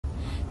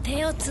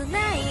手をつな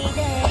い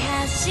で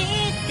走っ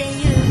て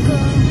ゆこ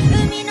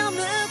う海の向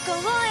こ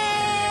うへ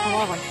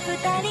二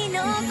人の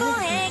声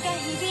が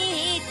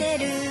響いて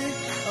る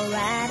終わ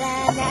ら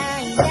な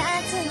い夏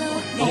の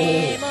メ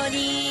モリ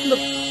ー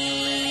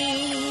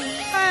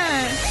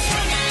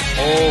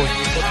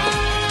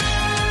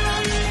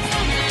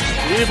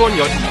일본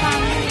여자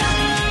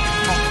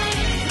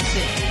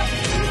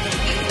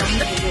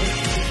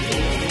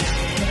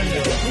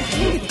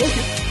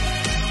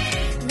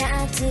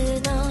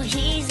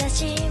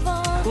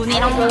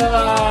눈이랑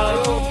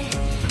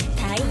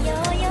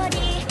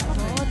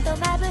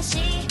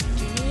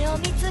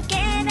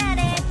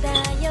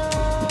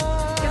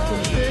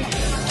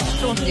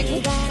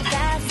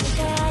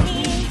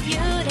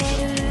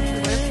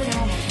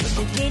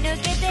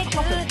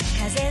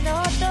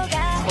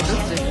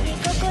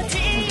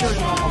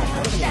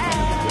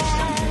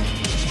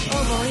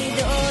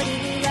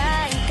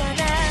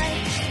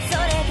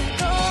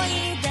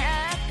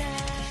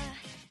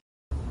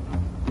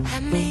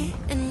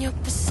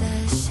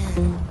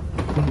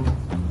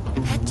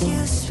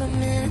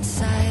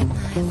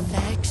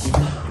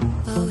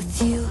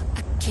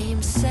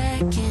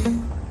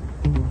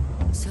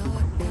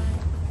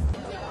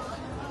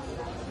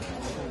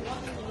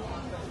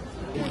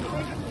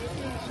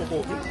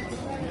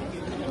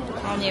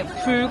아니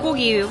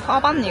불고기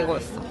화반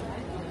이거였어.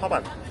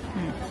 화반.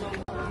 응.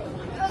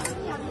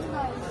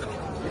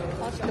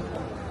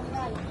 맛있겠다.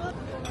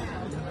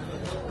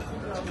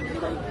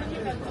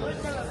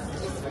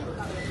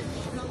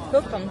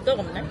 그렇게 안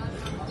뜨겁네.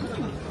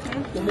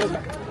 응.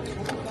 먹어봐.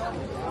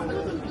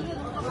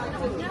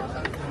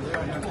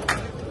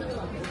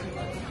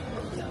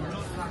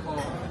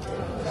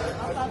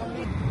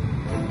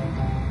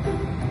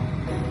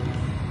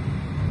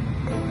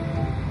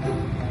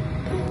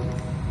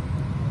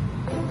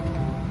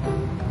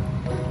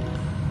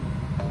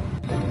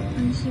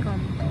 1시간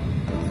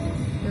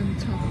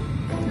연차.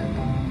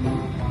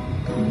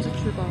 언제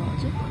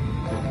출발하지?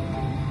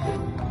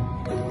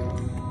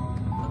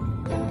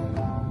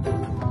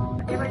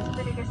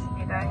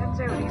 말씀드리겠습니다.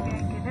 현재 우리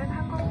비행기는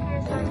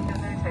항공기에서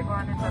인연을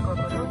제거하는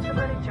작업으로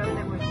출발이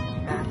지연되고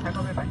있습니다.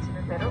 작업을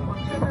마치는 대로 곧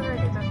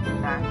출발할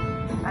예정입니다.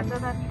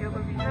 안전한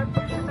이륙을 위한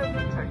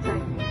필수적인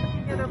절차이니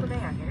손님 여러분의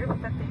양해를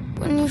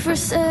부탁드립니다. When you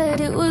first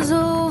said it was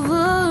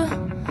over,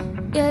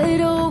 yeah,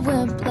 it all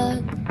went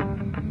black.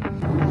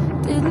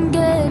 Didn't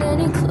get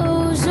any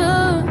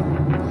closure,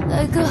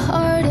 like a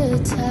heart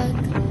attack.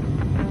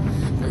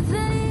 But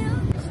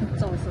then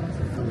진짜 맛있어.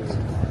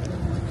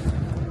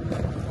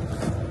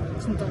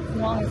 진짜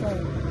공항에서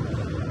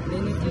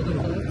내내 뛰는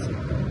거 했지.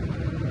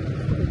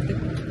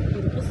 그때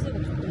버스가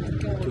조금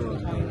늦게 와가지고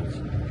다행이지.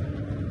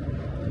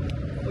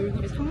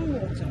 얼굴이 상한 거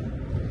같지 않아?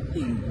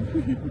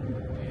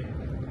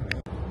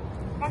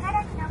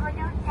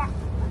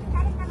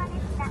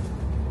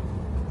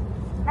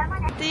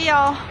 드디어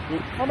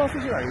하나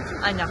수신 아니지?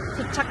 아니야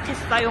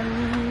도착했어요.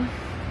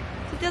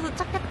 드디어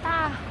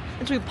도착했다.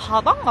 저기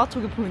바다인가?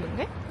 저기 보이는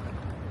게?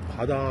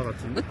 바다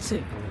같은데?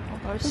 그치?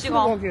 날씨가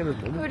너무...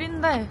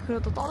 흐린데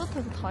그래도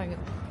따뜻해서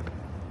다행이다.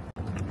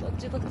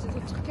 어찌저찌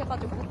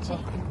도착해가지고 그치?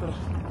 힘들어.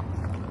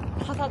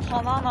 바다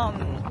바나나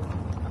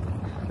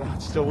와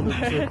진짜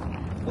오늘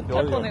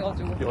못할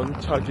뻔해가지고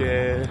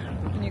연차게.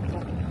 그니까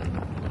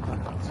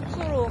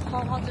숙소로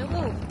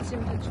가가지고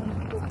짐 대충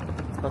놓고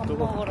밥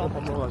먹으러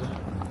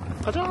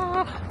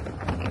가자.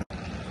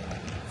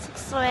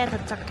 숙소에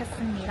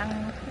도착했습니다.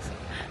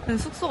 근데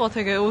숙소가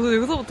되게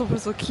여기서부터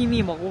벌써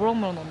김이 막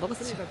오락모락 난다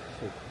그치?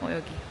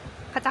 여기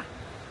가자.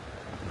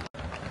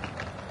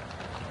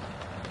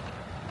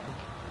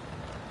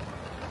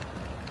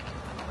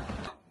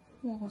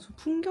 와, 저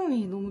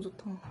풍경이 너무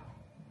좋다.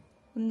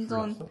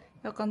 완전 좋았어?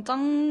 약간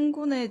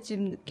짱구네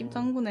집 느낌?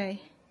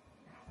 짱구네.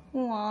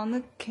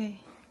 아늑해.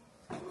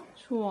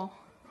 좋아.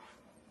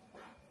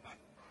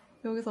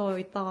 여기서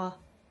이따가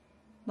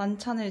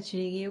만찬을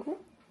즐기고.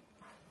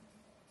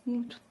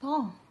 좋다.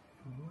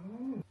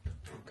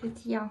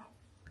 드디어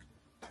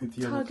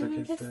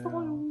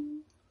도착했어요.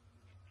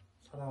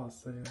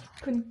 살아왔어요.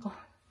 그니까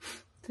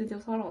드디어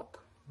살아왔다.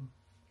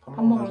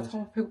 밥 먹으러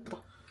가자. 배고프다.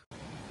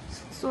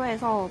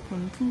 숙소에서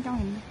본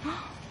풍경인데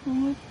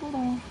너무 예쁘다.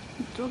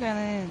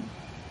 이쪽에는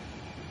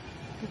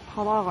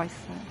바다가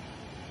있어요.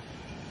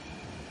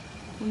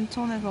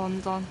 온천에서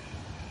완전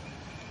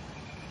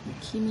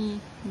김이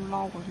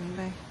올라오고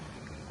있는데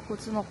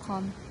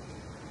고즈넉한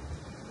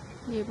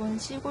일본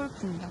시골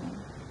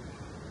풍경이에요.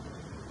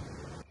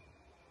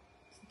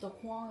 진짜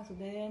공항에서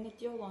내내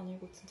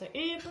뛰어다니고 진짜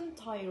 1분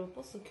차이로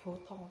버스 겨우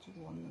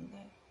타가지고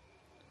왔는데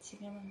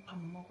지금은 밥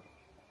먹으러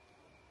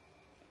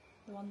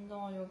가고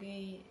완전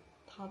여기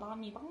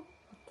다다미방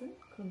같은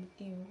그런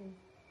느낌이고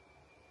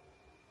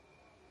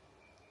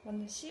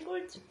완전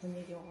시골집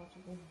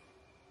분위기여가지고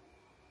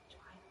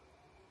좋아요.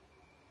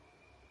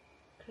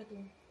 그래도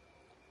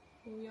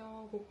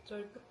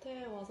우여곡절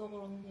끝에 와서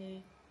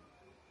그런지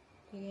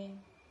되게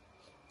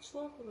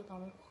추억으로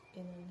남을 것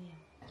같기는 해요.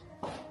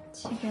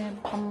 지금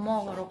밥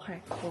먹으러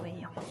갈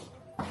거예요.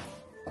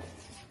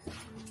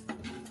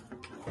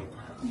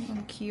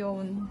 이건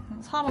귀여운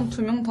사람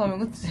 2명 타면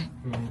그치?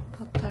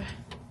 다탈.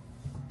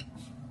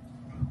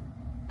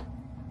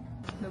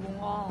 근데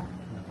뭔가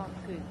약간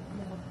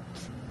뭔가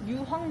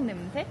유황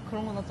냄새?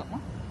 그런 거 나지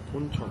않아?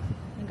 온천.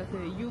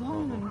 그러니까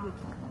유황 냄새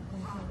있잖아.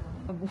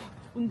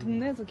 온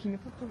동네에서 김이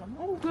펄펄 나네.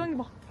 고양이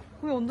봐.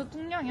 고양이 완전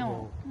뚱냥이야.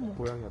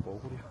 고양이야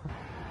너구리야.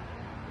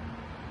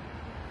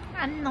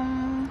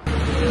 안녕.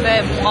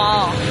 근데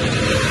뭔가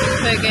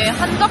되게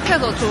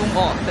한적해서 좋은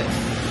것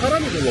같아.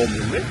 사람이 별로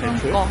없는데?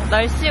 그러니까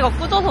날씨가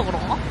꾸져서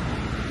그런가?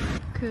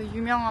 그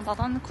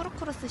유명하다던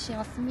쿠르쿠르스시에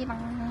왔습니다.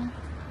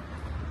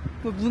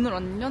 왜 문을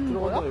안 여는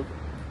거야? 여기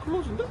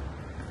클로즈인데?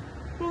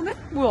 그러네?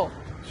 뭐야?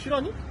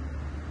 실화니?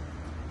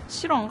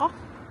 실화인가?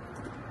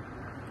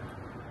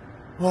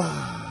 와.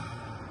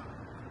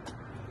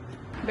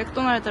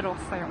 맥도날드를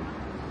왔어요.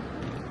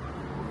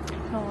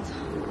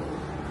 들어가자.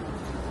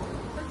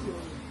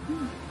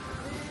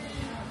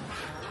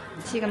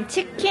 지금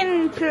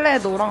치킨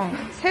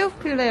필레도랑 새우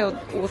필레오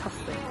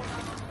샀어요.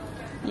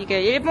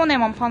 이게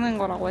일본에만 파는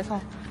거라고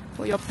해서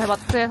옆에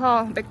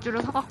마트에서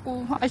맥주를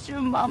사갖고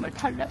아쉬운 마음을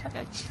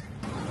달래야지.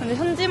 근데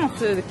현지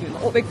마트 느낌이다.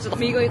 맥주다.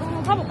 이거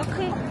한번 사볼까?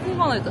 큰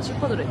거 하나 있다.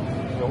 슈퍼드레.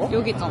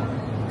 여기 있잖아.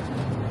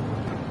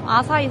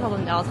 아사히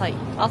사던데 아사히.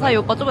 아사히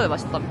오빠 저번에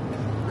맛있다며.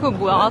 그거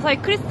뭐야? 아사히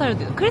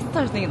크리스탈도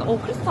크리스탈 생긴다.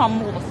 크리스탈 안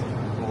먹어봤어.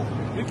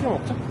 이렇게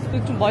먹자.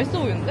 이거 좀 맛있어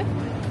보이는데?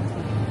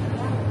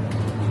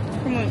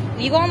 그러면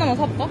이거 하나만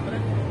사볼까?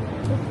 그래.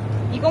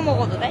 이거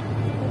먹어도 돼?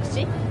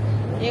 혹시?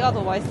 얘가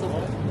더 맛있어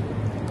보여.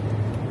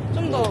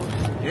 좀 더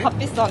예?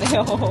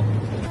 값비싸네요.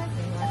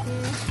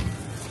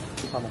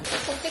 다 먹자.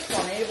 솔직히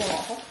안에 일본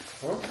와서?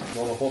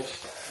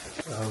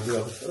 먹어봅시다.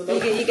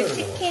 이게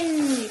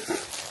치킨,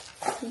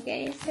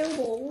 이게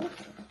새우버거고,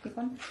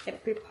 이건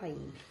애플파이.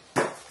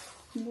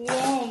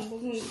 뭐야,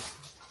 무슨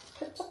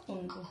케첩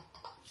던져.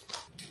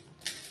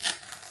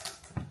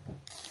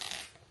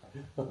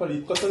 빨리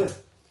입 갖다 대.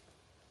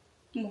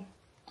 어머.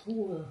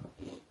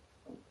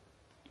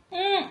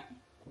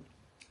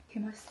 개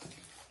맛있어.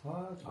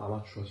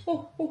 아마추어지.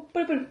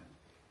 빨리.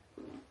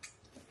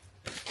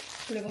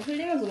 그리고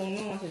흘리면서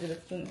먹는 맛이지,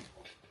 맥주는.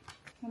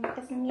 잘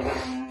먹겠습니다.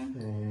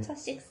 네. 첫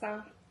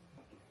식사.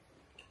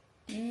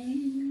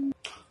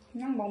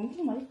 그냥 막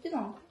엄청 맛있지도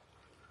않아.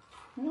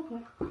 그냥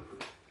그래.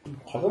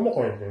 가서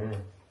먹어야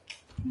돼.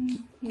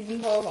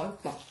 뭔가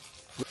맛있다.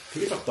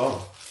 되게 작다.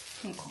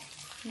 그러니까.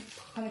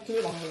 안에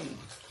되게 많이 들었네.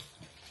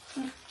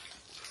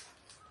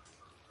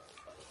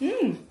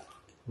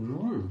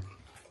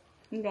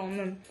 이게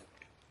안에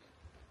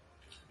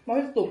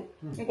맛있어.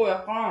 이거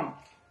약간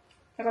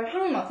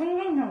향나,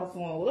 생강향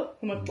같은 거거든?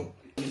 그 맛있어.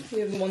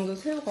 얘 완전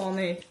새우가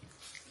안에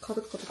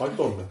가득가득.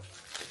 맛있었는데.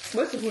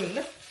 맛있어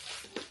보이는데?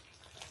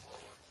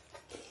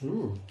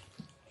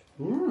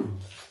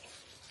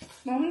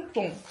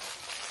 맛있어.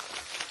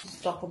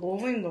 진짜 아까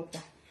너무 힘들었다.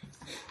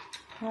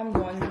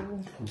 바람도 안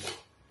불고.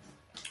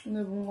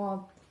 오늘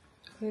뭔가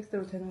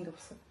계획대로 되는 게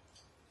없어.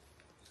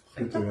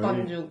 살짝도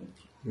안 주고.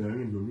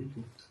 여행이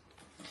묘미지.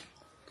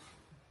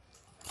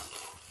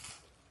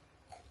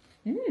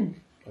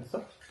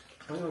 맛있어?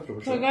 하나 좀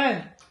되게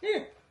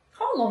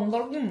하나도 안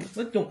달고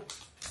맞죠?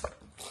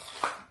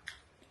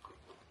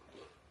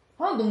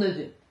 하나도 안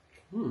달지?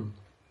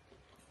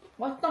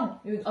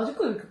 맛있다. 여기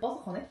아직도 이렇게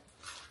바삭하네?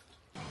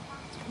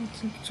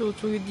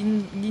 저기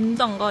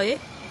닌자인가 얘?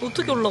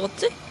 어떻게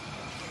올라갔지?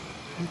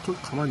 저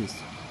가만히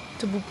있어.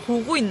 저 뭐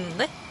보고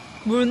있는데?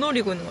 뭘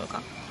노리고 있는 걸까?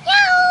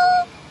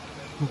 야옹!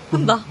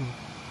 한다.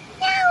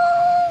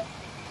 야옹!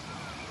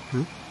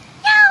 응?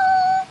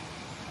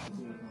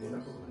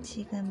 야옹!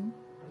 지금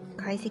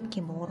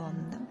가이세키 먹으러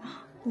왔는데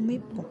너무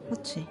예뻐.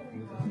 그치?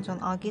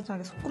 완전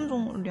아기자기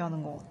소꿉놀이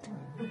하는 것 같아.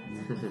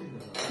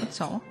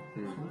 그치 않아?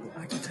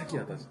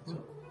 아기자기하다 진짜.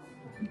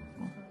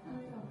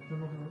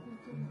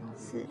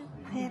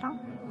 스페랑?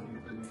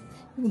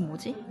 이건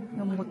뭐지?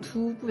 이건 뭔가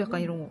두부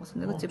약간 이런 거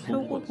같은데 그치?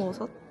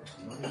 표고버섯?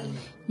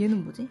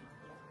 얘는 뭐지?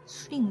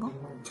 술인가?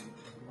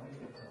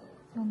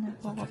 오늘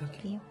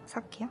먹어볼게요.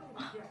 사케야?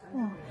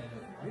 우와.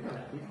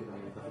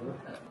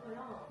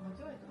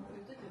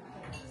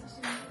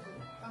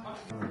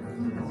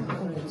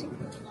 이건 뭐지?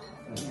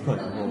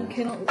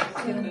 계란찜.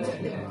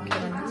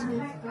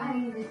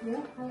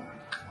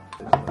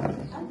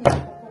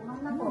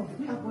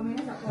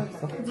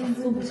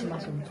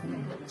 소스맛이 엄청 나.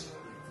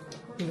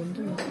 이거 완전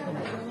맛있다.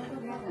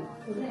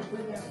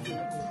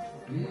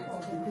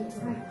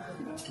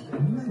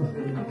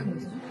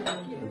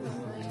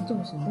 진짜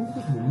맛있는데?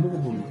 못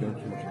먹어보는 게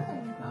아니야.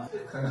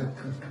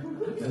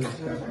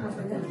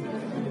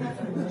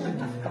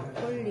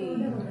 막걸리.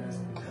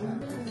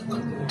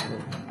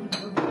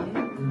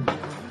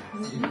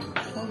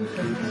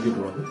 이게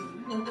뭐야?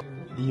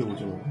 니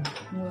오징어.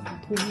 뭐 약간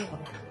도미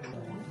같아.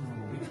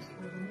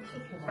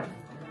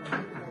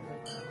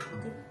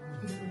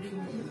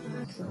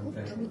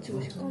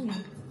 두부치고 식감이.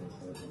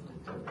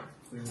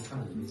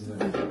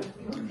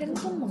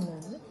 생선 맛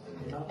나는데?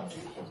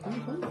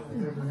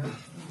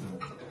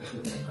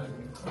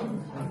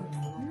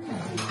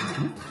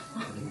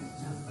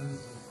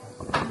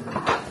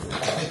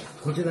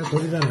 こちら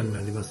鶏ラーメンにな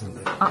りますの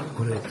で、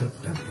これ取っ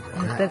て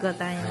あってくだ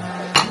さい。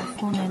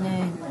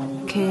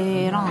 이번에는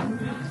게랑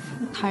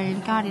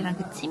달걀이랑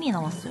그 찜이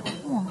나왔어요.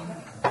 우와.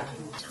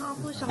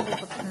 샤브샤브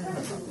같은.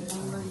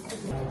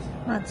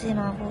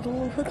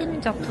 마지막으로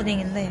흑임자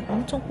푸딩인데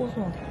엄청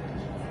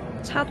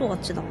고소하네. 차도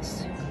같이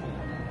나왔어요.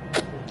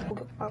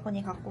 고급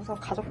바구니 갖고서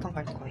가족탕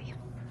갈 거예요.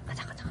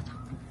 가자.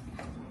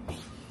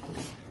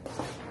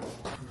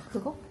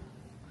 그거?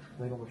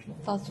 내가 뭐 신어?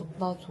 나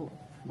줘.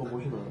 너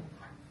뭐 신어요?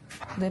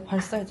 내 발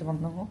사이즈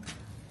맞는 거?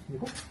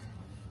 이거?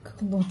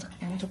 그건 너무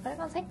작다. 저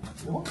빨간색?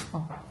 이거?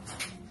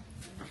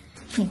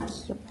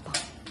 귀엽다.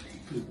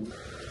 그리고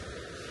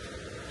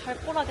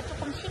발꼬락이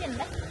조금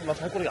시린데? 나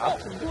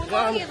발꼬락이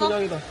고양이다.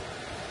 고양이다.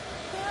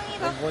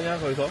 고양이다. 뭐냐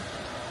거기서?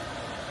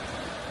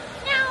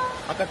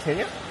 아까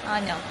걔냐?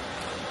 아니야.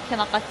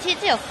 걔는 아까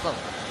치즈였어.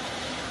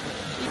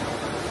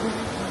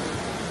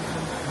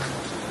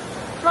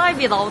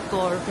 프라이빗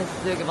아웃도어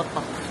패스 여기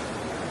맞다.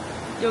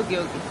 여기.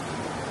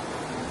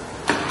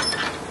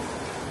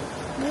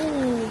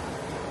 오.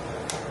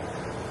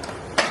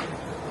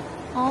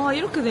 아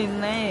이렇게 돼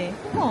있네.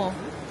 우와.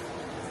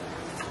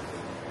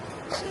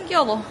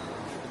 신기하다.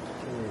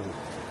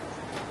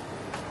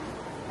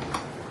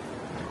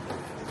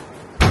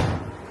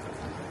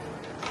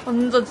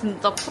 완전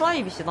진짜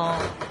프라이빗이다.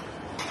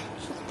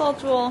 좋다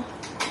좋아.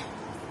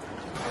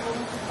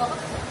 너무 좋다.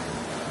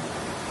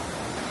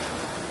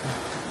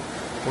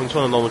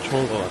 온천은 너무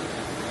좋은 것 같아.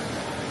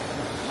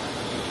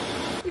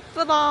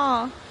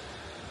 이쁘다.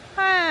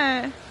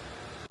 헐.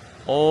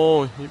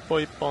 오, 이뻐.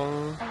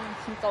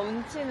 진짜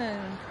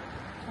운치는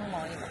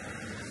장난 아니다.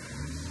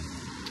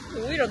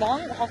 오히려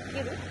나은 것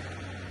같기도?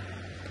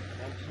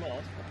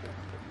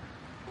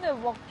 근데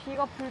막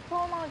비가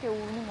불편하게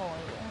오는 거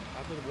아니에요?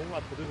 그래도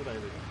뭔가 더 들고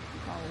다녀야 되잖아.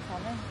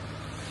 우산은?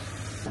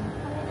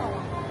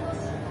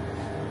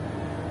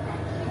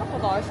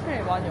 생각보다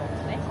아이스크림이 많이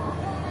없네.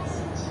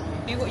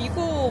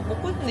 이거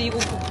먹고 싶은데 이거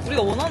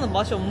우리가 원하는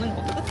맛이 없는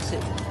거 같아, 그치?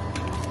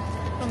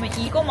 그러면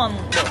이거만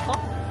먹을까?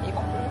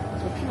 이거?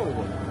 저 피노 이거.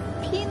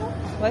 피노?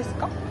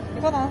 맛있을까?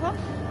 이거 하나 사?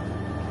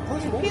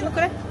 피노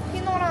그래?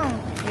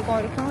 피노랑 이거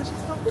이렇게 하나씩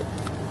사.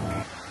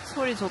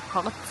 소리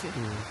좋다, 그치?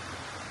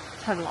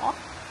 잘 나와? 야,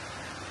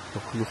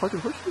 그게 사진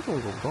훨씬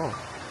좋은가 보다.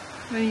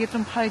 왜 이게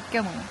좀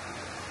밝게 나와?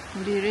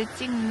 우리를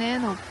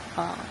찍는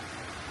오빠.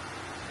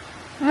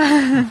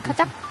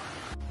 가자.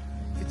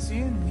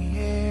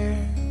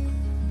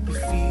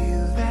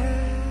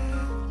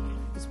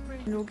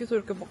 여기서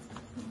이렇게 막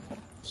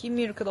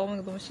김이 이렇게 나오는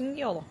게 너무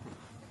신기하다.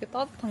 이게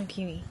따뜻한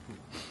김이.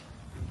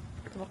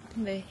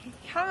 근데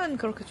향은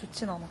그렇게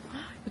좋진 않아.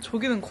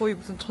 저기는 거의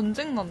무슨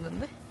전쟁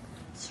났는데?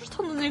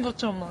 술탄 눈일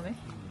것처럼 나네.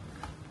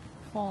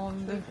 와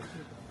근데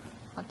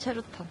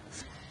체류탄.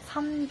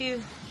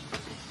 산뷰.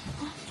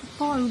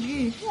 좋다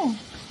여기. 우와.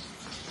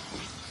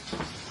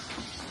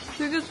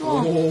 되게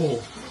좋아.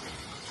 오.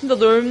 진짜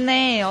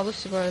넓네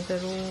아저씨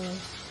말대로.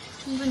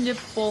 완전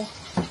예뻐.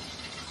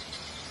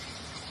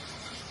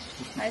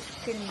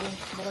 아이스크림도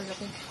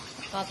먹으려고.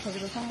 아까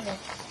저기서 산 거.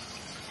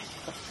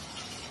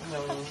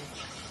 안녕.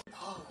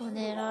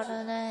 오늘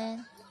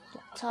하루는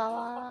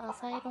녹차와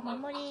아사히로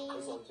마무리.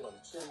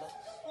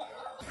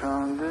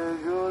 From the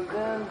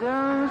golden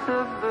dunes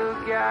of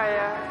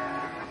Bulgaria,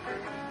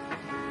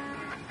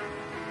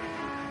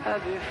 I'll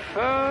be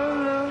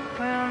follow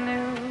when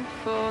you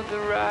for the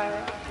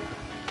ride.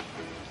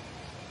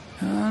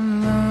 I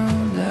know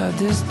that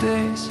these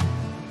days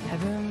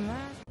have been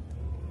mine.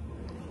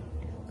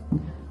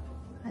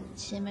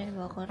 아침을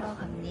먹으러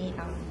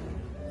갑니다.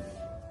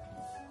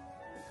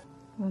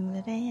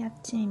 오늘의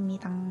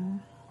아침입니다.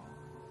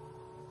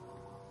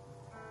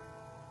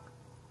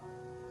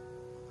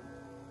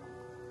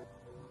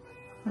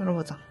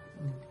 열어보자.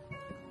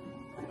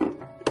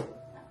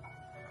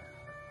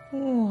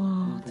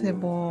 우와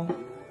대박.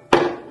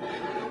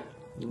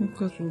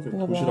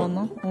 뭐가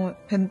많아?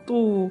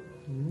 벤또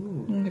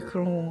이게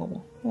그런 건가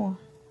봐. 우와.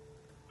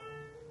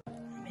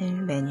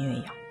 매일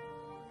메뉴예요.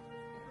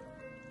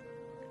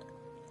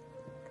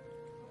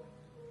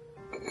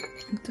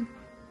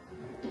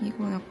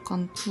 이거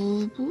약간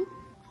두부?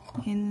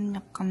 얘는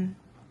약간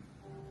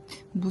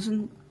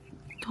무슨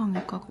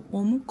탕일까?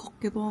 어묵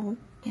같기도 하고.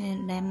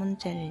 얘는 레몬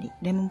젤리.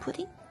 레몬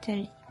푸딩?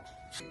 젤리.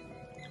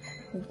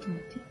 이건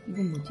뭐지?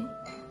 이건 뭐지?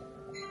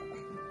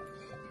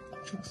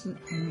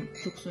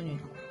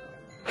 죽순이다.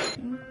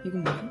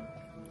 이건 뭐지?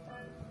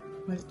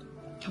 맛있어.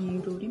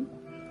 장조림?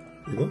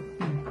 이거?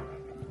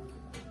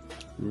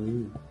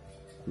 응.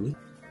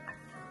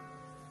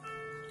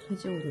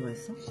 돼지고기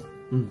맛있어?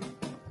 응.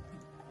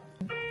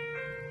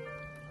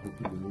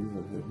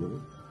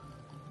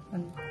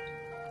 아니.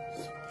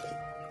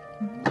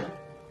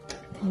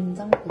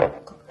 된장국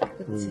넣을까?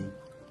 그치?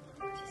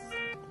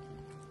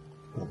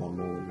 나도 안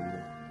먹었는데.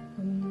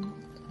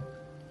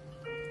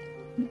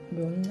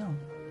 면이야.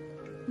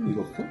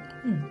 익었어?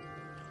 응.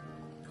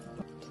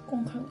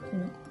 뚜껑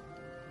칼국수네.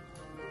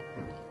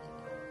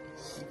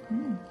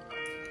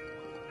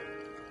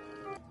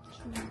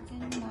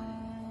 출근날.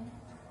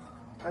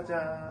 가자.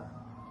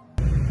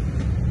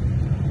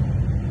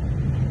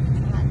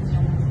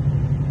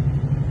 안녕.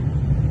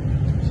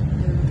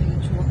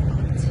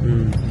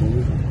 너무 좋아.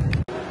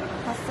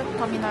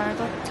 버스터미널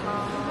도착.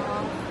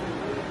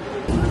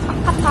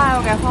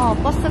 사카타역에서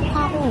버스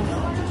타고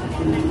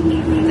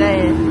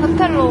이제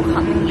호텔로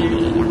가는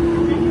길이에요.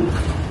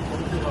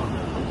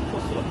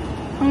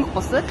 한국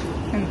버스?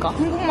 그러니까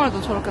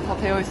한국말도 저렇게 다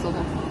되어 있어서.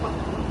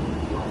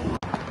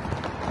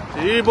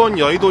 일본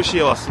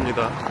여의도시에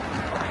왔습니다.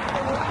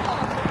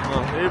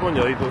 일본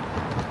여의도.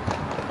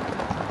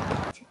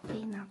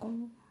 체크인하고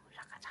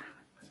올라가자.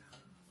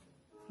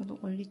 그래도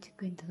얼리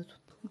체크인 돼서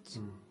좋다. 그치?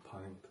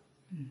 다행이다.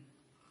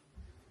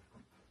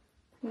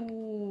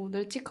 오,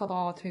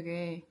 널찍하다,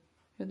 되게.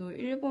 그래도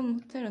일본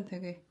호텔은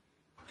되게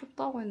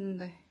좁다고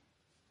했는데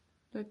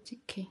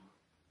널찍해.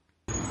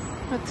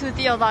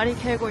 드디어 날이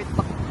개고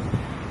있다.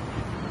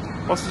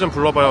 버스 좀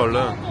불러봐요,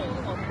 얼른.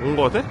 온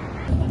거 같아?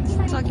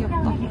 진짜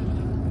귀엽다.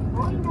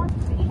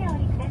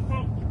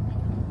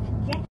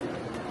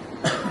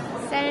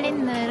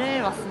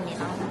 셀린느를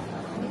왔습니다.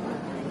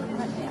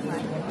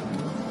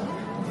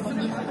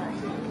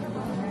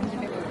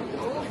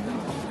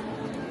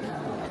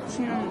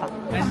 신난다.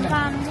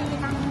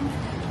 감사합니다.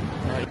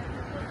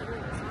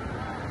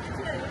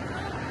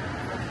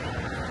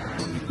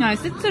 야,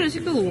 세트를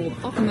시켜도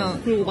먹을까?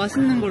 그러면 그리고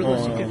맛있는 걸로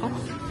더 시킬까?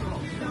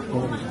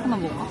 하나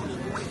먹을까?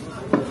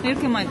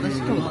 이렇게만 일단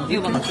시켜보자.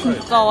 이거 맞다.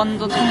 진짜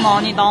완전 장난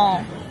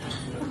아니다.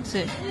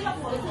 그치?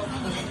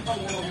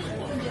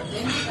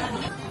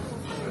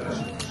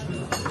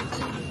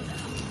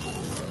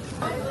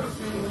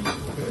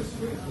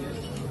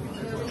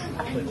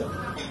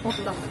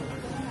 먹자.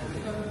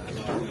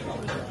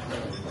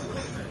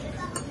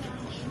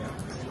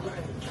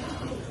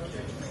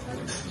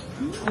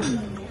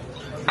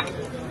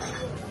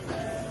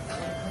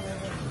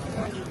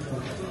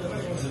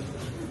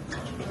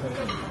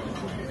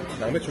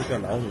 양배추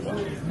그냥 나오는 거야?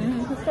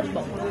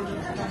 섞었다.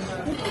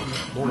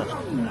 너무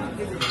맛있다.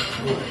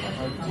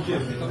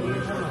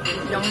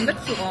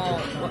 양배추가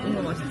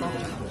이거 맛있다.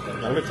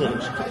 양배추가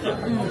좀 시크티야.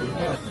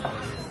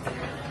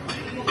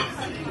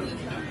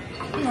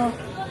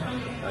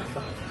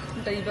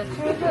 진짜 입에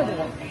칼칼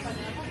녹아.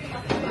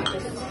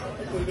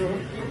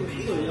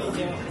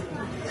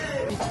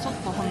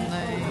 미쳤다, 근데.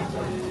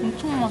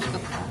 엄청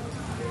맛있겠다.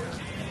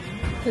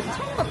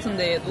 대창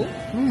같은데, 얘도?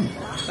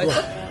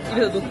 맛있어?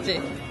 입에서 녹지?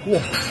 우와.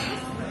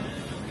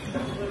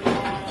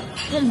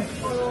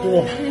 우와.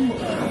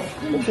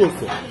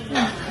 뽀뽀했어.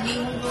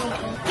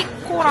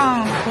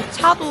 피코랑 그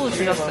차도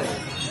줄였어요.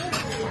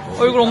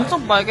 얼굴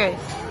엄청 빨개.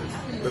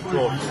 맥주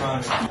없어.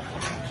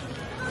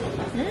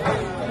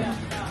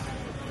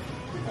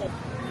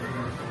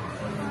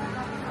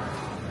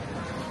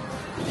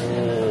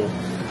 오.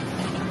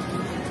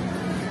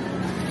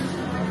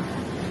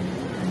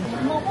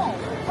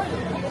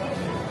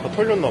 다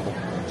털렸나봐.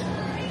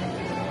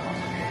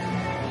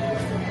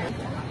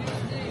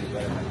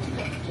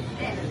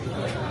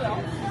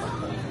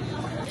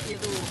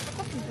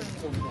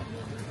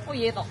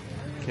 얘다.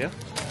 걔야?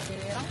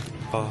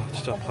 아,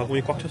 진짜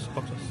바구니 꽉 찼어,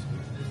 꽉 찼어.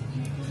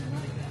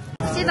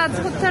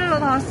 시다치 호텔로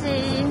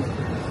다시.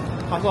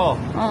 가서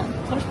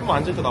 30분만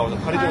앉을 때 나오자.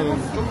 다리 좀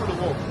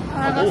풀고.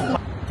 알겠어.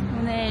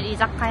 오늘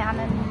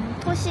이자카야는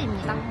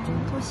토시입니다.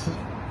 토시.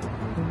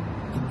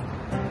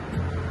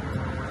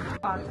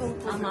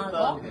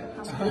卵、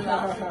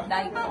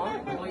大根、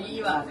もうい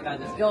いわって感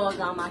じです。餃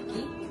子巻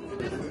き。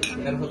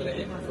なるほど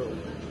ね。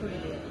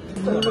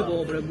 물을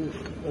먹어보래, 물.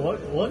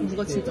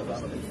 무가 진짜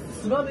맛있어.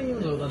 や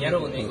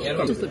ろうね、や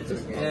ろうね。そうや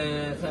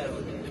ろ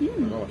うね。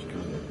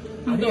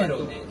あれやろ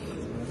うね。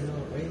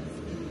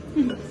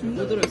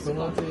 뭐 들어있어?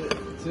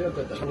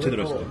 잡채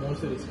들어있어.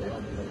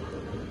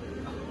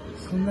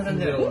 そんな感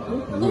じだよ。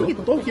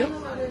 떡이야?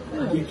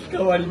 雪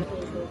変わり。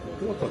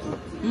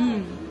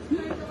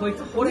 こい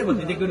つ掘れば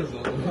出てくるぞ。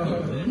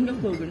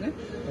 생각보기네?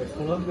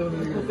 ポ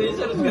テン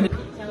シャルしかね。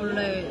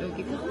 원래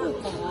여기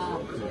후쿠오카가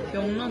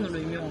명란으로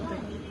유명한데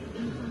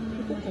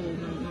후쿠오카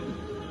먹으면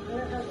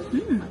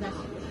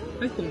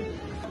맛있어.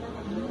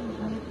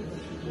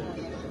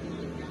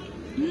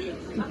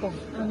 오빠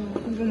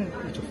궁금해.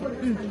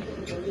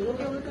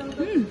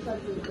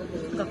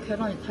 그러니까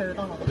계란이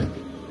달달하거든?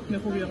 근데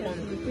거기 약간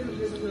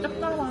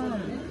짭짤한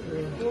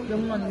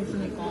명란이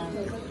있으니까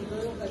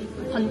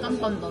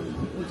단단단단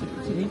뭐지?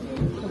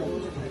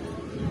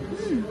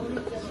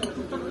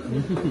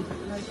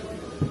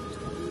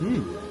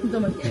 진짜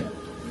맛있어.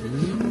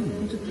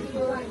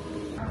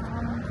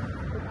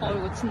 아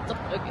이거 진짜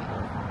빨개.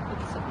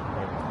 여기서.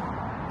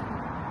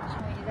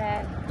 저희 이제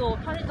또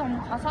편의점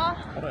가서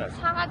걸어야지.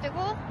 사가지고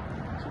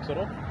숙소로?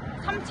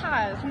 3차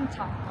가요. 3차.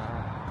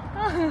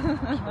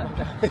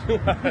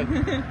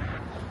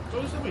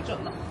 쫄 수도 있지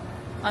않나?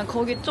 아니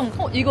거기 좀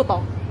이거다.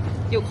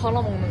 이거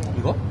갈아 먹는 거.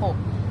 이거?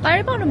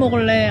 딸바를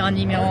먹을래?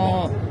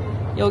 아니면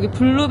여기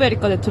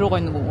블루베리까지 들어가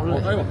있는 거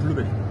먹을래? 딸바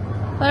블루베리.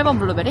 딸바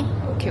블루베리?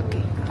 오케이.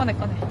 꺼내.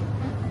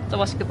 진짜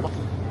맛있겠다.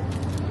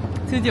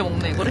 드디어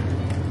먹네 이거를.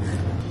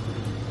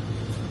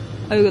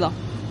 아 여기다.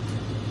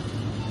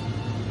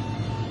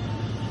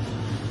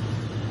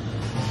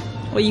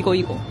 이거.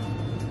 이거다.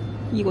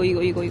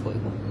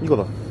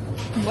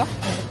 된 거야?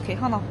 오케이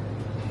하나.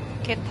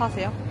 개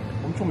타세요.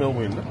 엄청 매워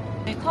보이는데?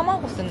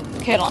 타마고센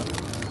계란.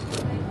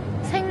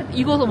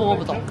 익어서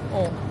먹어보자.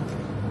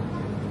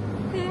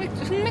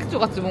 흑맥주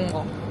같지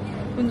뭔가.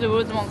 뭔지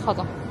모르지만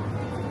가자.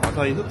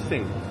 아사히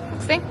흑생.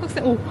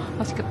 흑생? 오,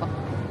 맛있겠다.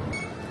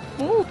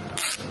 오!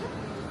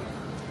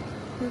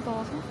 여기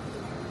나와서.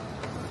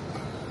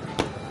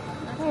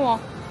 우와,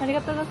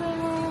 아리가또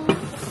고자이마스.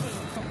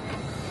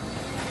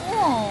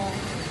 우와,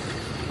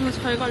 이거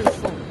잘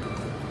갈렸어.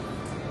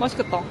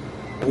 맛있겠다.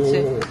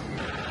 그치?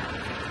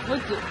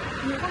 맛있지?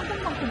 이거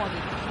상큼상큼하지?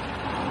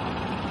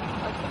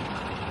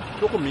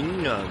 조금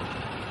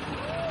밍밍한.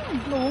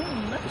 너무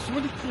맛있는데?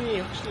 스무디티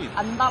확실히.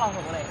 안 달아서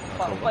그래.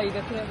 오빠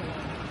이게 그래서 그래.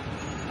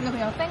 근데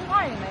그냥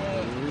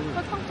생과일이네.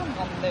 설탕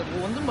안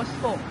되고 완전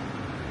맛있어.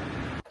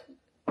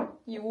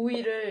 이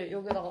오이를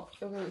여기다가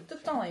여기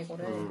뜯잖아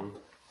이거를.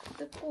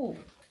 뜯고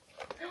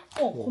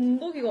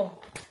건더기가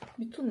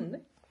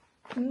미쳤는데?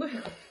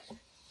 건더기가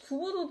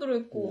두부도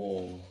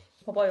들어있고.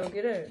 봐봐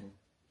여기를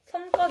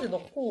선까지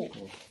넣고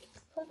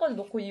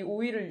이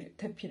오이를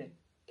데피래.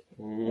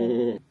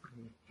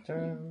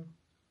 짠.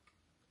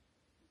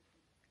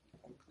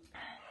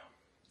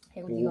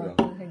 이거 오야.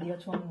 네가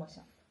좋아하는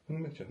맛이야.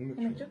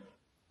 흑맥주.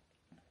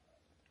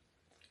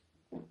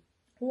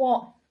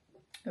 우와,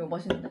 이거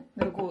맛있는데?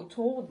 근데 이거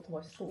저거보다 더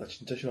맛있어. 나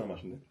진짜 싫어하는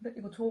맛인데? 근데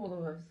이거 저거보다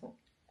더 맛있어.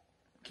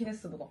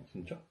 기네스보다.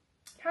 진짜?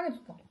 향이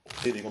좋다.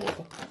 얘도 이거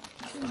먹을까?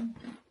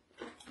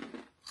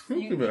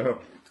 왜?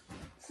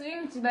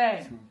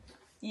 스윙집에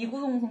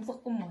이구동성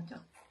섞은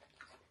맛이야.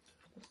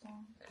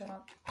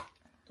 계란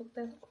뚝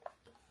떼서.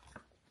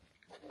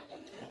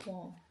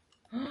 와,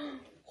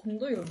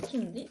 건더기가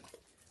미쳤는데?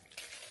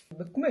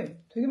 매콤해.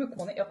 되게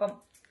매콤하네. 약간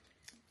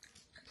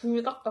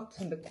불닭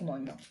같은 매콤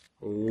아니야?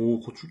 오,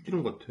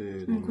 고추기름 같아.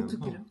 응,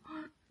 고추기름.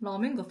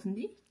 라멘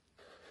같은데?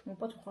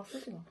 오빠 젓가락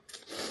쓰지 마.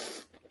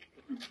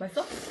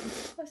 맛있어?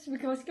 아씨, 왜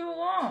이렇게 맛있게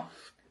먹어?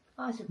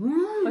 아씨,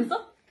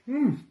 맛있어?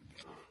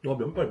 와,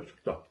 면발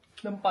미쳤다.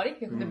 면발이?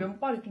 근데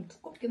면발이 좀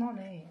두껍긴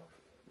하네.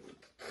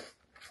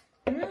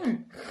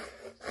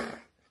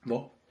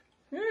 너?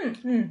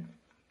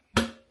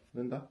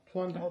 된다?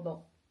 토한다?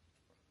 나.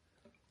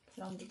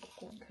 계란도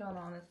넣고, 계란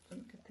안에서 좀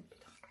이렇게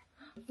데피자.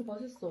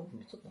 맛있어.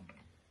 미쳤다.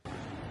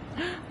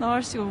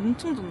 날씨가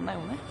엄청 좋네,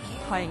 오늘.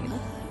 다행히도.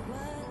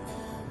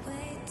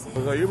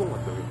 여기가 일본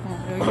같다, 여기.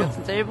 여기가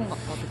진짜 일본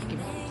같다, 느낌.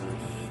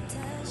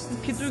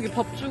 비둘기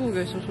밥 주고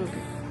계셔, 저기.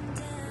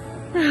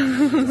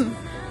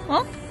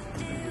 어?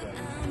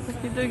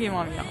 비둘기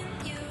맘이야.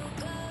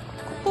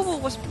 코코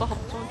보고 싶다,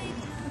 갑자기.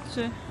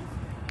 그치?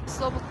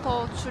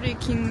 벌써부터 줄이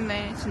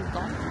긴네,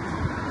 진짜.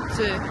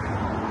 그치?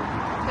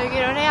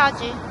 대기를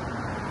해야지.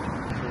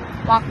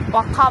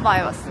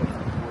 와카바에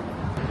왔습니다.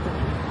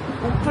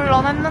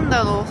 오픈런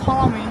했는데도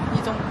사람이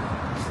이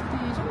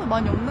정도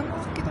많이 없는 것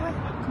같기도 해.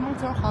 금방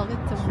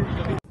들어가겠지,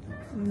 뭐.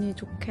 운이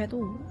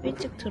좋게도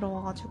일찍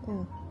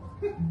들어와가지고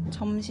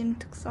점심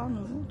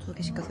특산으로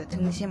 2개 시켰어요.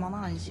 등심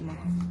하나, 안심 하나.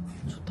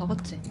 좋다,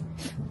 그치?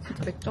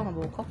 진짜 맥주 하나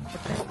먹을까?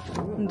 어때?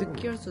 좀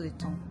느끼할 수도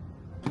있잖아.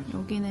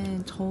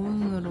 여기는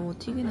저온으로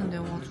튀기는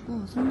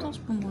데여가지고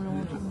 30-40분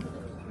걸려가지고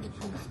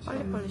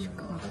빨리빨리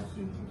시켜가지고.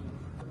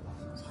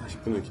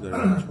 40분을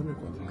기다리는 게 처음일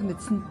것 같아. 근데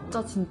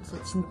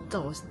진짜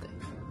맛있대.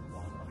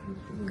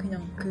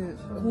 그냥 그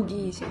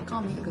고기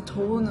식감이 그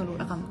저온으로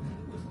약간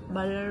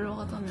말로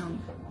하자면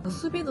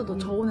수비드도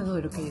저온에서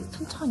이렇게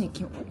천천히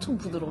익히면 엄청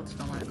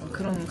부드러워지잖아. 약간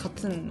그런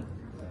같은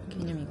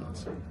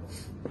개념이겠지.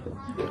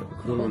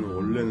 그러면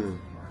원래는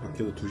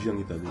밖에서 2시간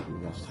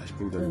기다리고 와서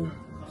 40분 기다리고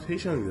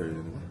 3시간 기다려야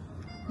되는 거야?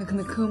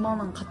 근데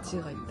그만한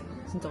가치가 있대.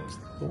 진짜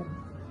맛있어.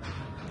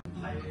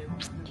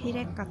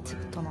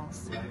 히레카츠부터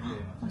나왔어.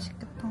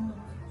 맛있겠다.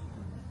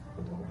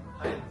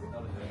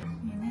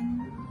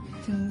 얘는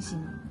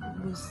등심,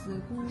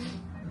 로스고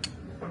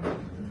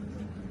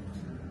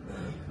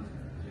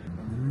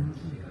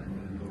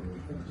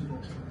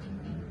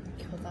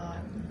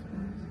겨자.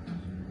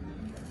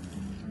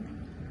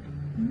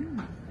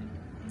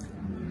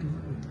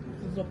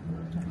 부드럽다.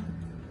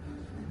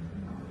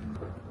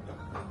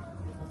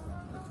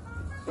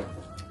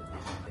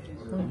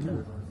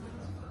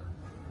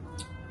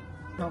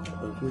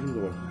 소심도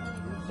맛있어.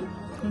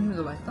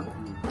 등심도 맛있어?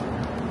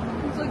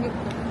 진짜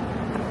귀엽다.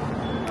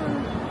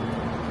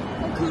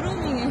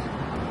 그루밍해.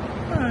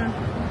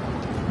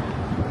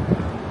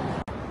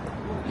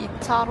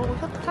 2차로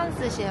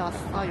흑탄스시에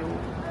왔어요.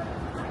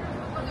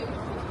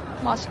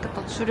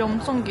 맛있겠다. 줄이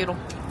엄청 길어.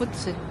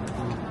 그치?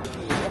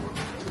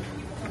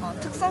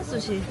 특선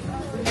스시를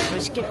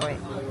시킬 거예요.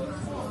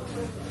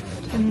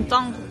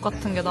 된장국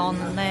같은 게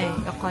나왔는데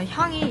약간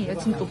향이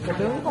진짜 오빠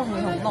매운탕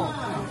향 나.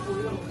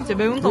 이제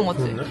매운탕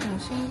같지?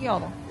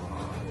 신기하다.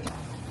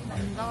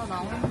 먼저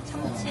나온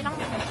참치랑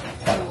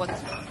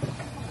먹었지.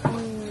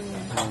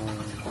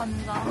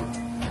 간장.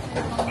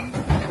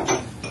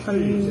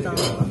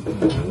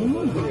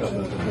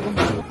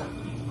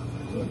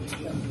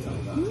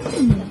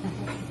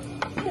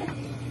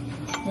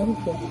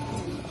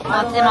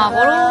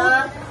 마지막으로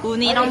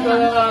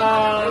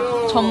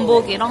우니랑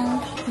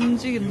전복이랑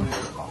움직인다.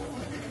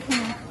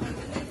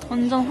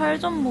 완전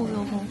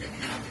활전복이어서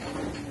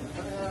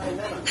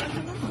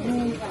이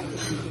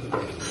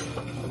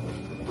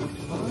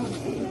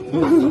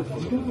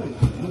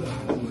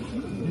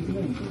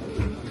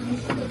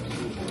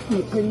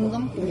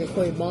된장국이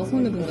거의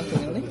마선의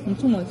된장국이네?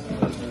 엄청 맛있어.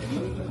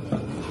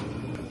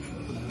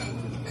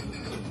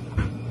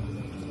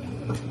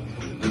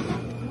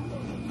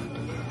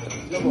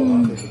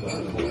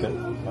 어때?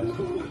 맛있어?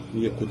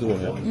 이게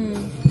고등어야?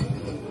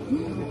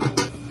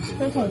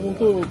 살짝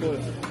오돌오돌.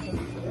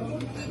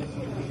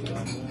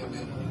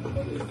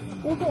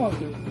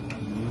 고소하지?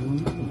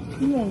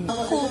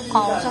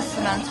 후쿠오카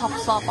오셨으면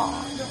잡숴봐.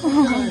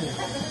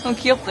 너무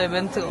귀엽다, 이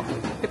멘트가.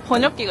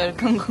 번역기가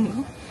이렇게 한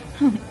건가?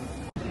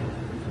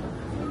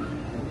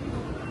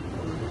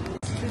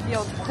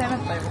 드디어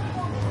득템했다, 이거.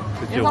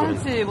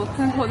 예상치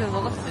못한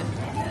곳에서, 그치?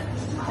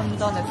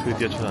 건전했어.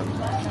 드디어 찾았네.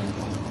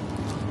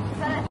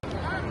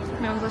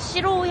 그럼 여기서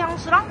시로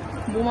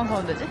향수랑 뭐만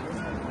사면 되지?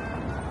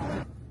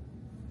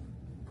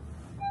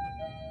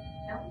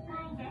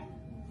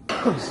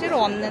 시로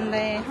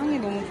왔는데 향이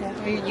너무 좋아.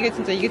 이게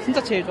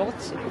진짜 제일 좋아,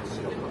 그치?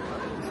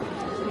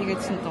 이게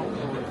진짜.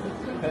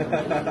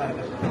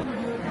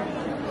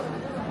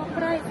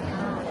 프라이빗.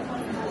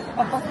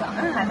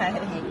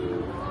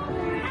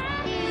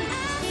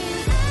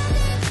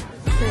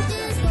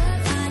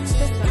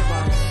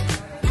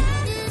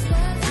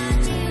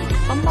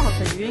 쌈바가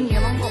진짜 유행이긴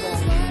한가 봐.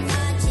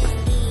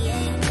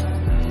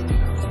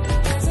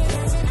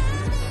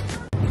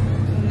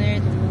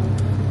 오늘도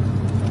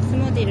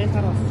스무디를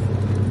사러 왔어.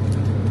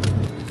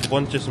 두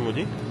번째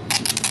스무디?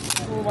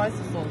 너무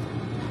맛있었어.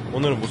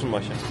 오늘은 무슨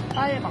맛이야?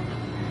 딸막.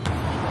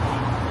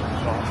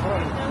 아,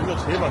 차라리 이거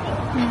제일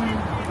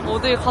맛있다.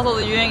 어딜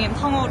가서도 유행인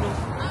탕후루.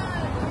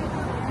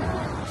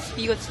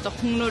 이거 진짜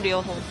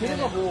국룰이어서.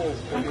 얘가 뭐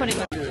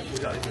탕크림을.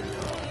 그게 아니죠.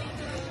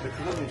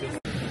 그거는 이제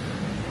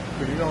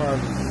그 유명한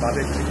나베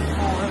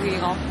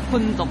여기가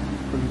본점.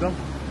 분점?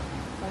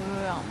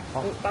 뭐야.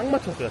 딱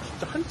맞췄어. 야,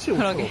 진짜 한치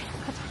없어. 그러게.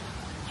 가자.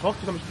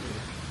 정확히 30분.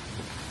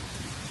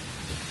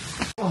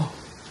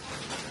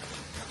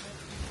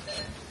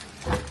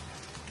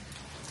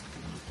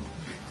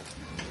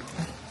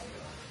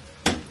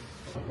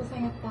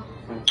 고생했다.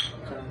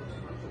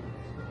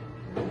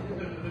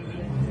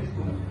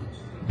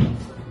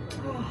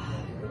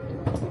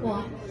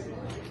 와,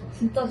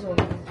 진짜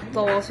시원해.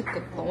 진짜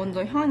맛있겠다.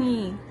 완전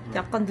향이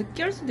약간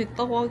느끼할 수도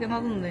있다고 하긴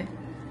하던데.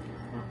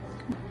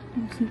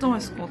 진짜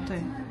맛있을 것 같아.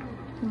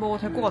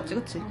 먹어도 될 것 같지,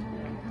 그치?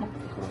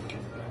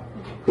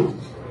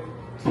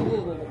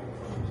 두부 먹어.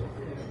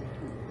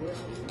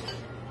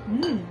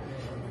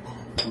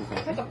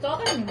 살짝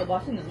짜져 있는데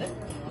맛있는데?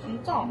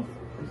 진짜.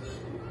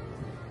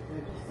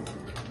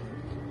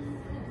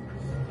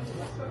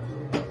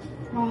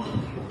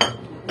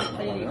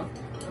 다이리가?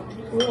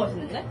 너무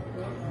맛있는데?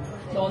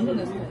 나 완전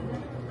내 스타일.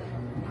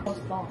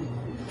 맛있다.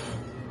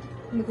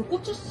 근데 그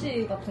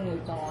고추씨 같은 거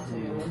있잖아.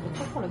 지금 완전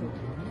칼칼해서.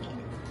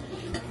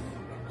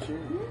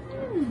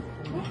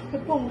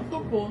 대파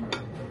못할 뻔.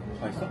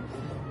 맛있어?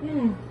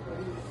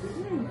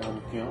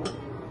 먹어볼게요.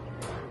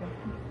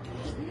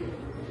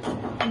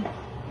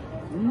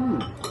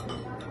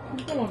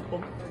 진짜 맛있다.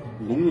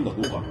 녹는다,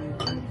 녹아.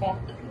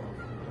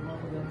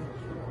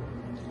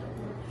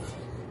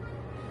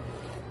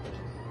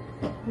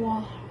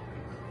 와,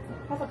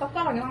 살짝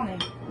짭짤하긴 하네.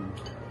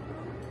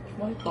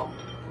 맛있다.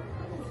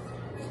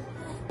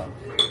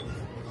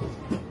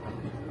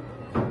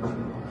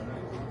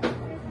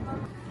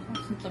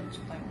 진짜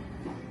미쳤다, 이거.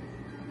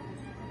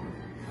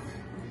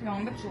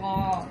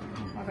 양배추가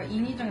약간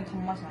인위적인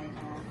단맛이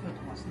아니잖아.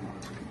 그래도 맛있는 것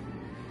같아.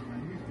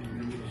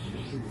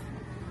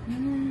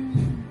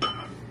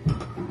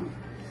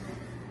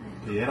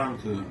 얘랑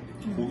그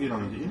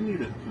고기랑 이제 1,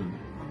 2를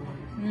섞였는데.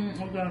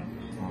 어제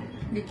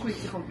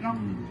니쿠이치 거기랑?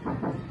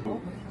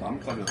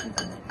 나뭇가지가 좀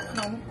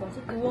나뭇가지?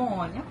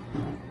 우엉어 아니야?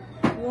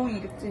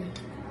 우엉이겠지?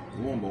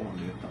 우엉 먹으면 안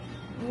되겠다.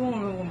 우엉을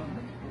왜 먹으면 안 돼?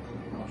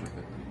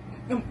 맛있겠다.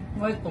 야,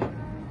 맛있어.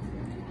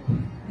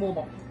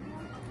 먹어봐.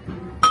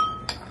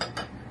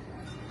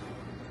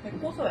 되게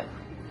고소해.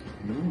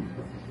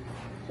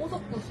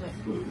 고소고소해.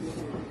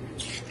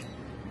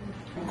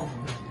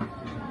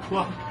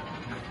 좋아.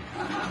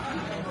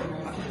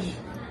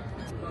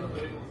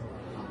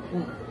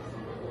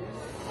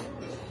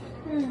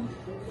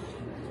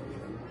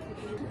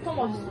 진짜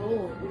맛있어.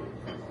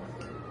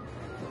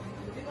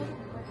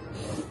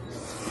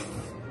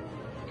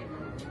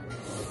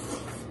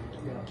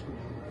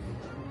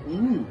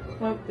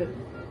 맛있대.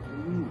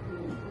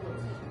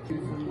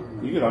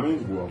 이게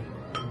라면인지 뭐야?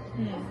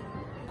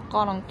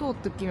 아까랑 또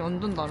느낌이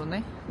완전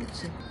다르네.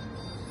 그치?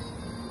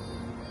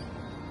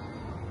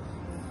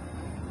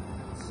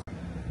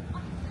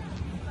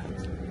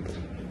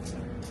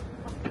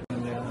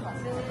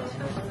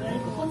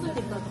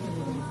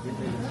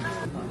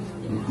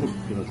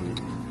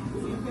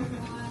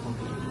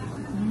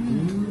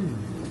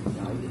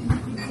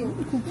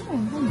 고구마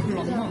향이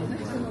별로 안 나는데?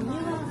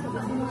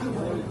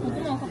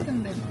 고구마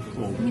같은데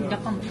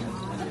약간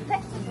끝에?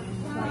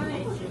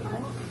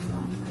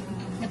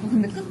 약간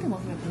근데 끝에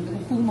맛을 근데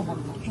고구마 맛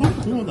나.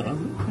 고구마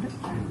나왔네? 그래?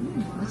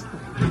 맛있다.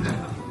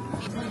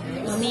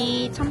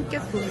 우니 참깨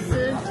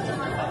소스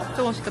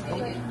저거 맛있겠다.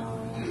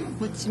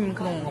 무침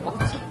그런 거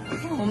맞지?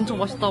 엄청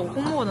맛있다고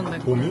꼭 먹었는데.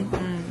 곰이?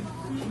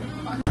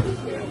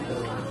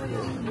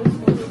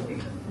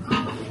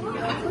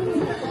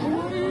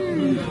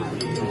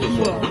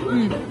 뭐야?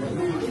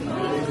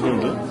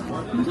 그런데?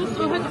 소스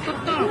살짝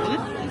짭짤하거든?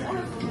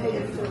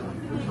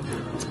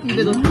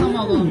 입에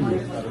넣자마자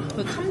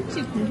그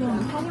참치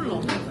공소하는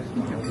사골라.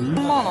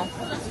 3만원.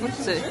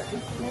 그치?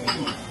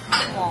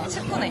 와,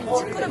 치크네.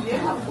 치크랩.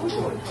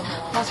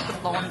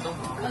 맛있겠다, 완전.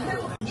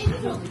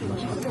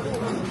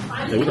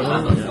 여기다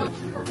하는 거 아니야?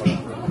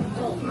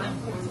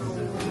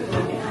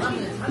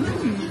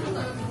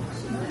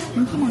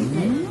 진짜 맛있어.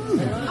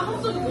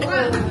 와,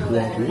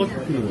 뭐가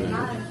씹히는 거야?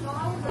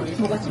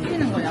 뭐가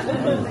씹히는 거야?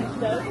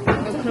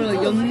 그런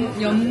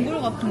연골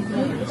같은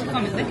그런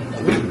식감인데?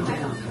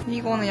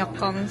 이거는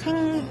약간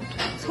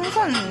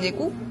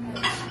생선이고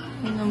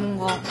얘는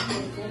뭔가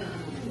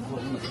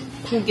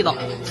고기다.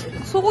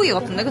 소고기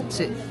같은데,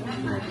 그치?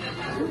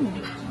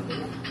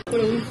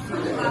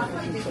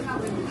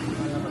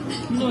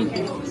 진짜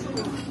맛있어.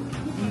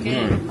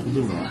 이게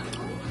고등어.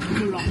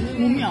 몰라.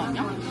 곰이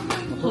아니야?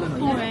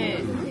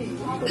 버터에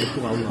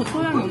맥주가 안 나. 버터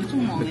향이 엄청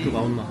나네. 맥주가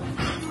안 나.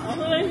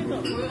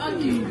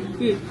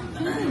 그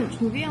생선으로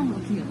조개향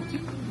같은 게 나지?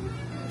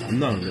 안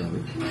나는데, 나는?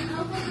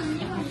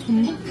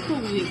 전복초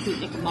위에 그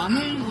약간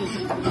마늘도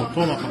버터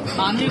맛.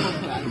 마늘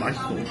버터야.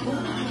 맛있어.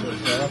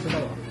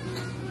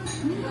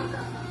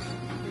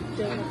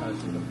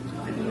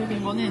 그리고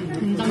이거는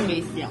된장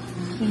베이스야.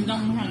 된장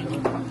향이.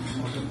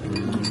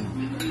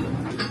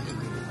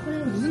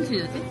 무슨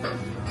치즈지?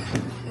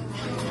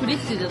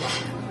 브리치즈다.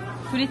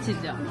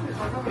 브리치즈야.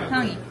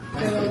 향이.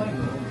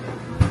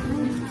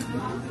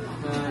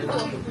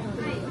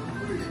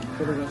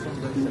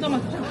 진짜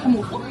맛있어. 다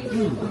먹었어?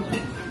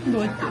 근데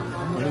맛있지?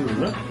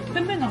 맛있는데?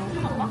 팬팬장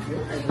먹었나?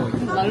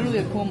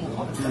 난로에 구워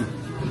먹어.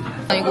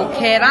 이거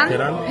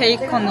계란,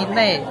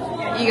 베이컨인데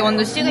이게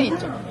완전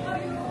시그니처.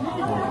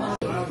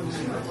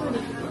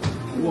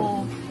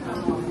 우와.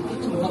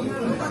 미쳤다.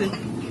 그치?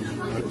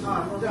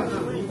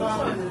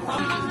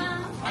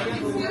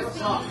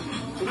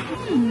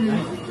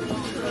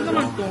 진짜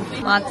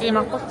맛있어.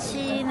 마지막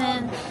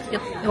꼬치는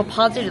이거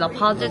바질이다.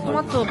 바질,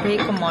 토마토,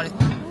 베이컨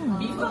말이다.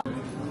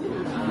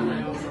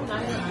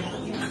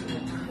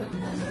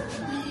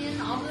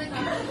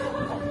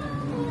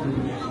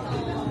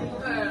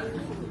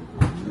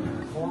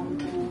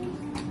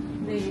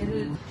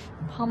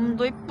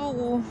 밤도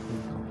이쁘고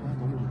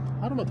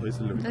하루만 더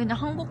있으려고. 그냥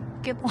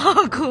한국기도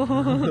하고.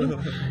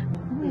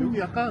 여기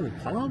약간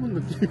광화문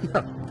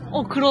느낌이야.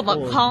 그러다.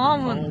 광화문.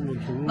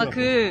 광화문 나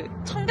그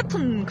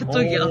청계천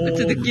그쪽이야.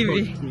 그치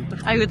느낌이.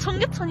 아 이거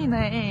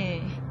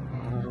청계천이네.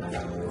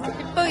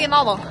 이쁘긴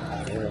하다.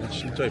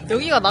 진짜 예뻐.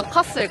 여기가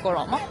낙하스일 걸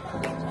아마?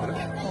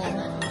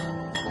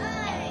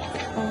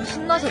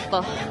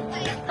 신나셨다.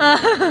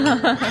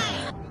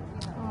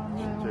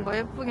 네, 뭔가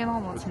예쁘긴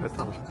하다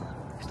진짜.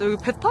 여기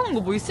배 타는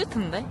거 뭐 있을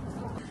텐데?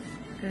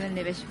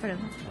 벨렌리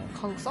레시피에서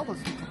가격 싸다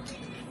진짜.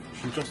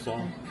 진짜 싸.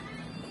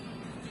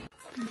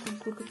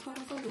 그렇게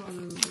차가다고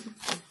하는데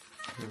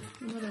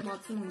오늘의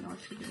마지막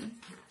야식이네.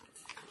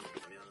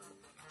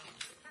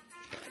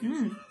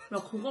 야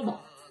그거 봐.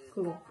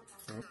 그거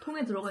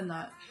통에 들어가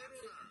있나?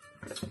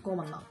 그거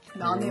맞나?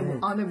 근데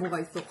안에 뭐가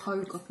있어?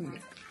 과육 같은 게.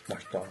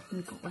 맛있다.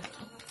 그러니까 맛있다.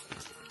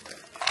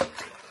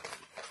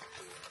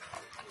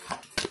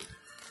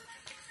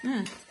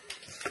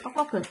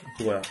 빡빡해.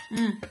 그거야.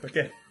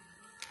 할게.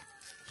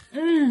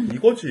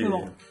 이거지.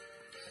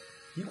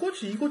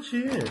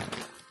 이거지.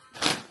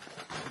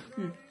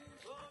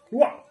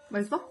 우와!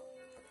 맛있어?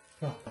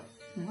 야.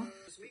 뭔가?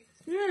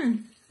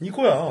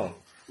 이거야.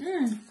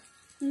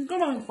 진짜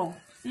맛있어.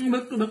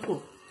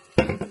 맵고.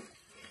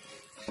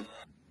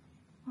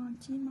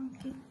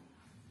 마지막에.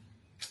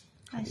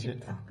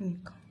 아쉽다.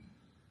 그니까.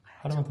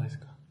 하루만 더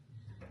있을까?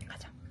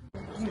 가자.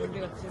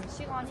 우리가 지금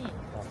시간이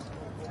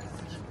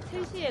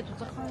 3시에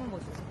도착하는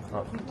거지.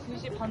 아.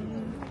 2시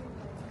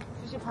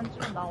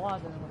반쯤에 나와야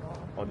되는 거야.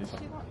 어디서?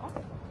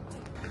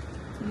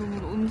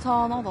 너무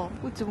음산하다.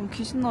 그치? 그럼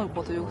귀신 나올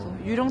것 같아, 여기서.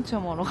 유령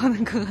체험하러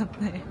가는 것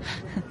같네.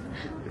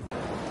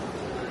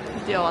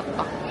 드디어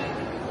왔다.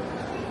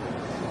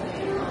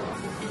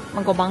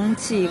 이거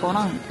망치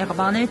이거랑 약간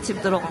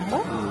마늘칩 들어간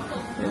거?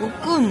 그리고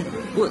끈,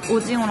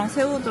 오징어랑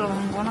새우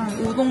들어간 거랑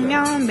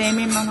우동면,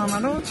 메밀면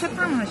하나로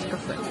철판을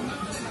시켰어요.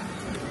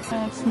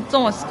 진짜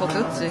맛있을 것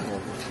같아, 그치?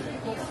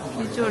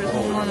 비주얼이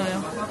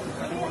장난이야.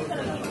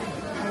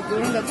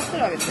 이런 데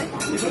터뜨려야겠지?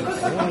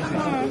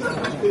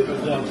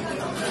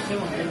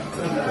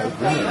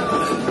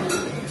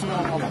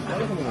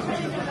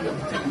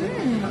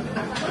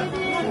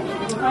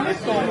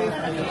 맛있어.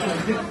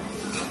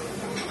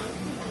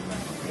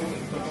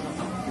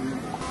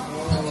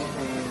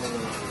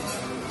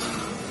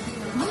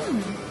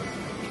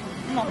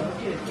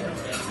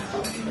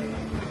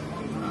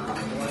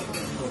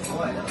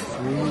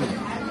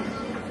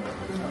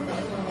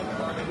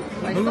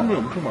 해산물이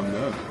엄청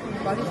많네.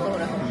 맛있어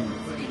그래.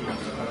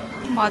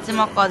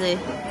 마지막까지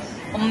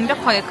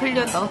완벽하게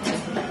클리어했다, 그치?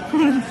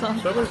 진짜.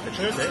 설거지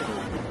대충 해도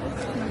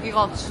돼.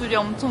 여기가 줄이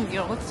엄청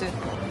길어, 그치?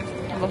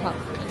 이거 봐.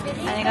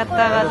 아리가또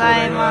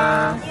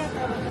고자이마스.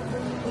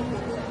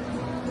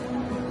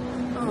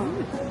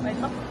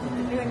 맛있어?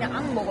 이거 그냥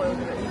앙 먹어요.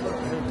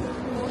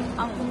 이거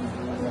앙 먹어.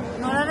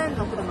 너라는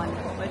덕후도 많이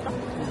먹어. 맛있어?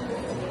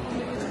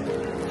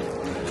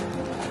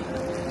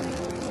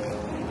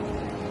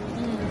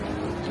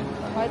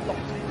 맛있어.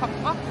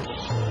 갈까?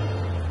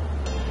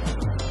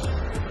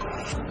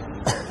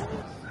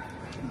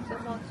 이제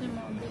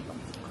마지막이다.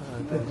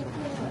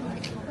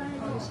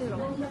 가기 싫어.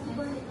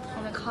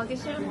 아니, 가기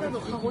싫은데도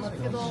가고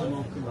싶기도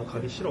하고. 나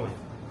가기 싫어.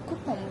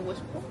 쿠팡 먹고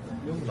싶어?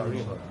 이런 거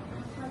나중에 가.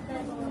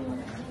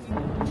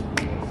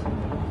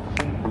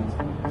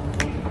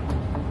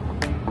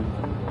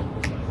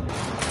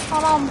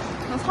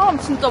 사람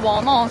진짜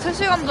많아.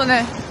 3시간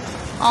전에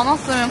안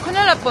왔으면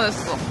큰일 날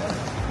뻔했어.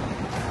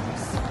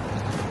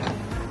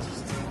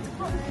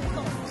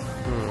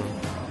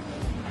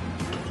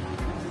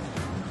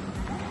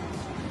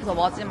 그래서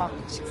마지막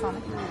식사네.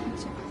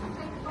 그치?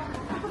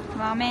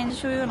 라멘,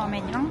 쇼유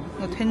라멘이랑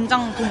이거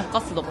된장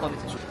돈가스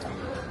덮밥이지.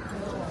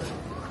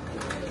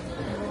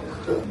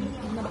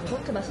 근데 막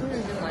그렇게 맛있는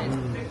데는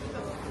아니야.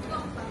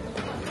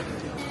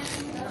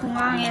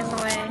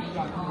 공항에서의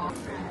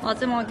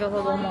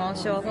마지막이어서 너무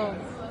아쉬워서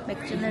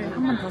맥주를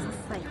한 번 더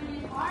샀어요.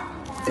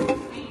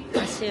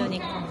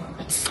 아쉬우니까.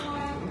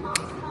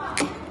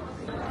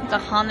 진짜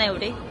가네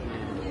우리.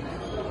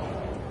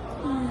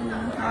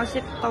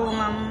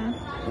 아쉽다구만.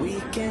 We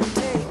can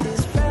take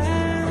this